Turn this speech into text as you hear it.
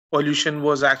pollution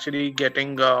was actually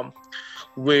getting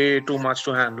way too much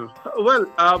to handle. Well,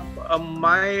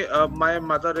 my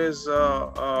mother is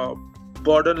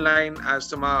borderline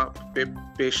asthma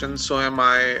patient, so am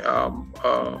I.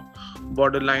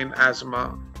 Borderline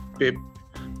asthma pa-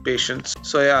 patients.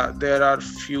 So yeah, there are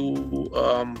few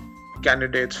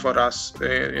candidates for us,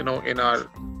 in our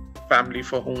family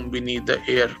for whom we need the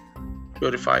air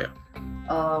purifier.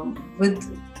 With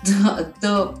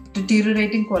the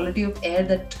deteriorating quality of air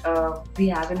that we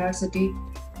have in our city,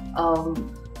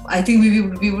 I think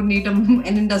we would need an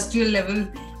industrial level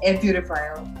air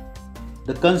purifier.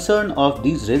 The concern of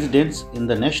these residents in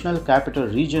the National Capital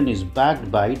Region is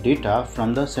backed by data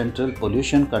from the Central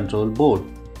Pollution Control Board.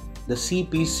 The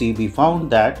CPCB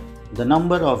found that the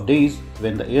number of days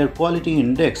when the air quality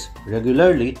index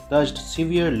regularly touched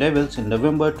severe levels in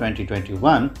November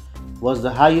 2021 was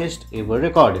the highest ever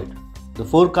recorded. The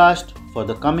forecast for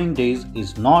the coming days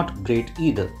is not great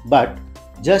either, but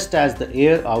just as the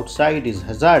air outside is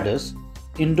hazardous,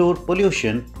 indoor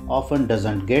pollution often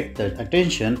doesn't get the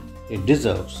attention it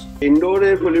deserves. Indoor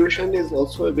air pollution is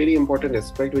also a very important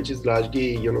aspect which is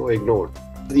largely, ignored.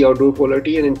 The outdoor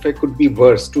quality, and in fact could be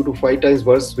worse, 2 to 5 times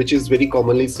worse, which is very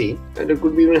commonly seen, and it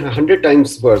could be even 100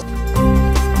 times worse.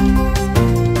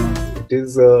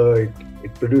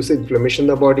 It produces inflammation in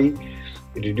the body,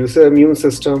 it reduces the immune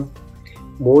system,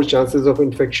 more chances of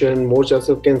infection, more chances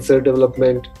of cancer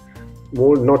development,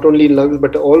 more not only lungs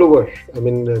but all over.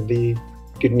 The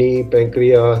kidney,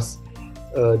 pancreas,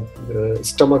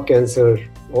 stomach cancer,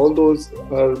 all those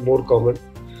are more common.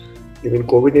 Even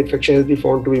COVID infection has been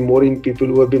found to be more in people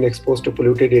who have been exposed to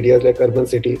polluted areas like urban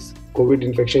cities. COVID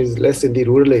infection is less in the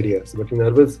rural areas, but in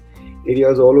urban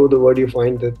areas all over the world you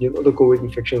find that the COVID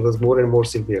infection was more and more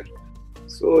severe.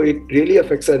 So it really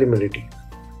affects our immunity.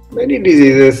 Many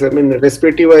diseases,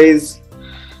 respiratory wise,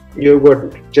 you've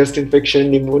got chest infection,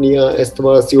 pneumonia,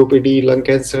 asthma, COPD, lung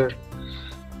cancer,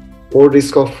 more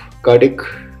risk of cardiac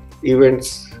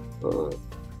events,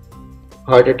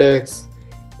 heart attacks,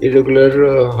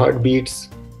 irregular heartbeats,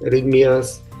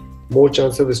 arrhythmias, more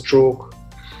chance of stroke,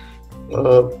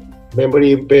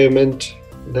 memory impairment,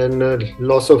 then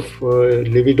loss of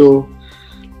libido,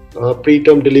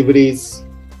 preterm deliveries.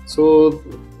 So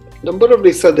number of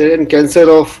risks are there, and cancer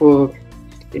of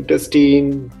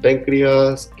intestine,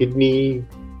 pancreas, kidney,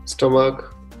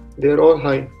 stomach, they are all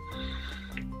high.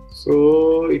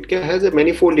 So it has a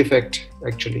manifold effect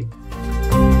actually.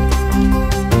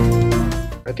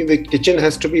 I think the kitchen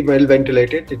has to be well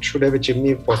ventilated. It should have a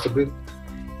chimney if possible.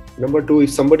 Number 2, if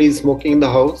somebody is smoking in the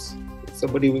house,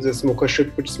 somebody who is a smoker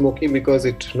should quit smoking, because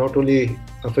it not only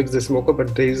affects the smoker,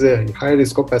 but there is a high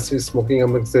risk of passive smoking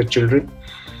amongst the children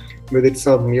with its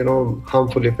some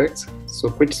harmful effects. So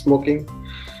quit smoking.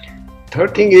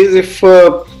 Third thing is, if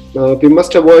we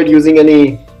must avoid using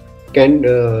any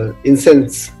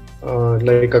incense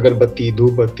like agarbatti,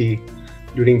 dhoopbatti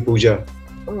during puja.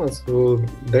 So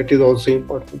that is also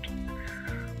important.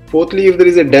 Fourthly, if there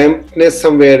is a dampness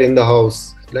somewhere in the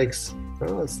house, like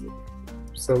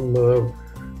some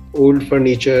old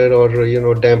furniture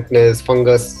or dampness,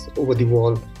 fungus over the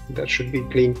wall, that should be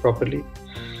cleaned properly.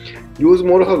 Use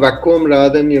more of a vacuum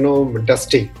rather than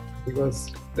dusting,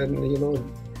 because then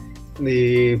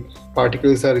the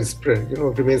particles are spread,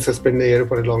 remain suspended in the air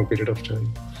for a long period of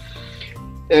time.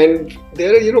 And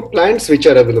there are plants which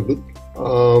are available,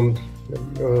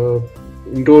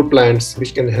 indoor plants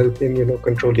which can help in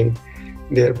controlling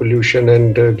the air pollution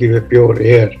and give a pure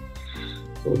air.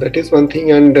 So that is one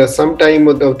thing. And some time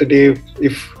of the day,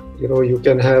 if you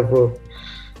can have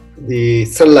the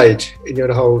sunlight in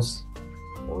your house,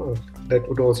 that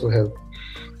would also help.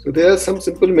 So there are some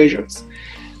simple measures.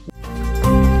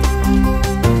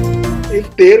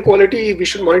 If the air quality, we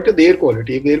should monitor the air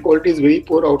quality. If the air quality is very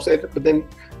poor outside, but then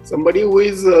somebody who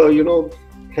is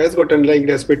has got underlying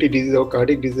respiratory disease or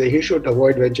cardiac disease, he should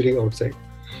avoid venturing outside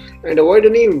and avoid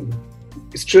any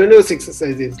strenuous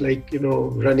exercises like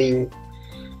running,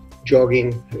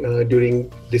 jogging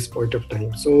during this point of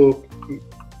time. So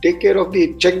check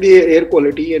the air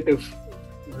quality, and if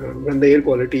when the air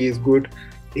quality is good,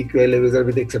 AQI levels are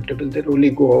very acceptable, then only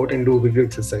go out and do vigorous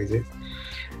exercises.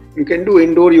 You can do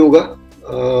indoor yoga,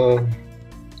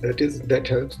 that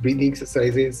helps, breathing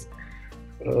exercises.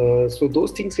 So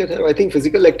those things can have. I think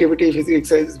physical activity, physical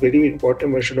exercise is very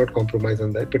important. One should not compromise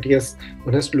on that. But yes,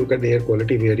 one has to look at the air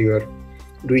quality where you are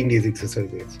doing these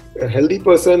exercises. A healthy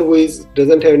person who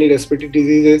doesn't have any respiratory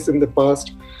diseases in the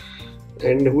past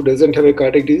and who doesn't have a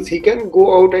cardiac disease, he can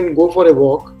go out and go for a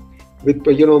walk with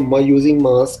using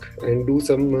mask and do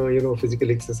some physical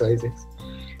exercises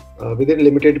within a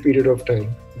limited period of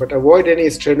time. But avoid any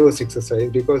strenuous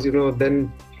exercise, because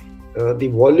then the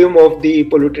volume of the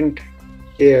pollutant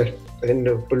air and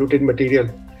polluted material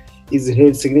is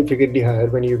significantly higher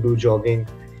when you do jogging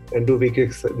and do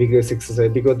vigorous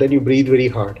exercise, because then you breathe very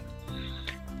hard.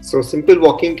 So simple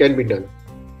walking can be done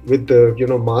with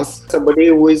mask. Somebody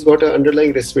who has got an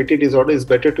underlying respiratory disorder is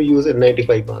better to use a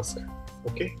N95 mask.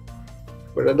 Okay,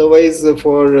 but otherwise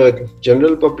for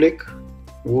general public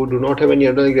who do not have any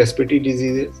underlying respiratory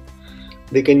diseases,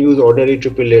 they can use ordinary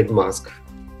triple layered mask,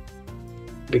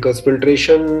 because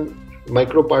filtration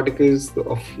microparticles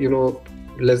of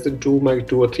less than 2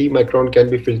 or 3 micron can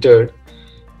be filtered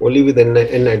only with an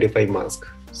N95 mask.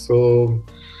 So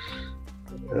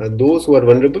those who are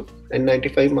vulnerable,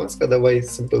 N95 mask, otherwise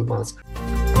simple mask.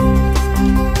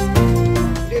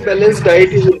 A balanced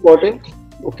diet is important.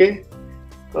 Okay,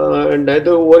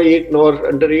 neither overeat nor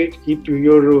undereat. Keep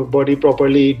your body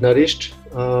properly nourished.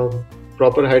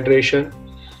 Proper hydration,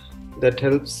 that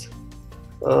helps.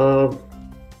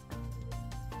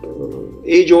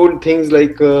 Age-old things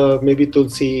like maybe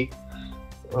tulsi,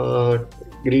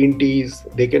 green teas,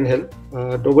 they can help.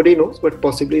 Nobody knows, but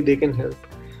possibly they can help.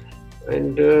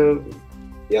 And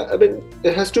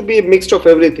there has to be a mix of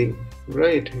everything,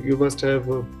 right? You must have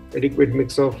an adequate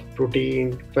mix of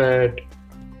protein, fat,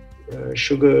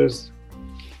 sugars,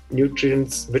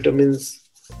 nutrients, vitamins,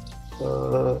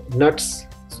 nuts.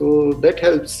 So that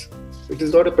helps. It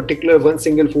is not a particular one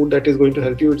single food that is going to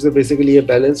help you. It's basically a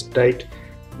balanced diet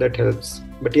that helps.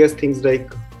 But yes, things like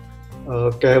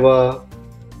kahwa,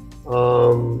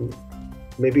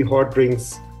 maybe hot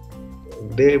drinks,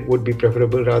 they would be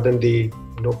preferable rather than the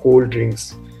cold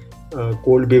drinks,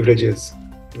 cold beverages,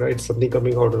 right? Something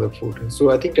coming out of the food.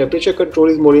 So I think temperature control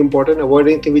is more important. Avoid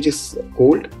anything which is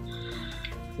cold,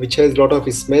 which has a lot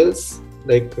of smells,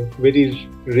 like very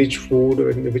rich food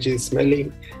which is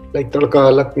smelling like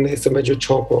tadka lagne samay jo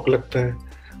chhonk lagta hai.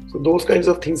 So those kinds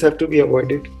of things have to be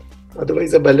avoided.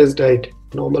 Otherwise a balanced diet,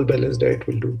 normal balanced diet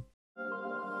will do.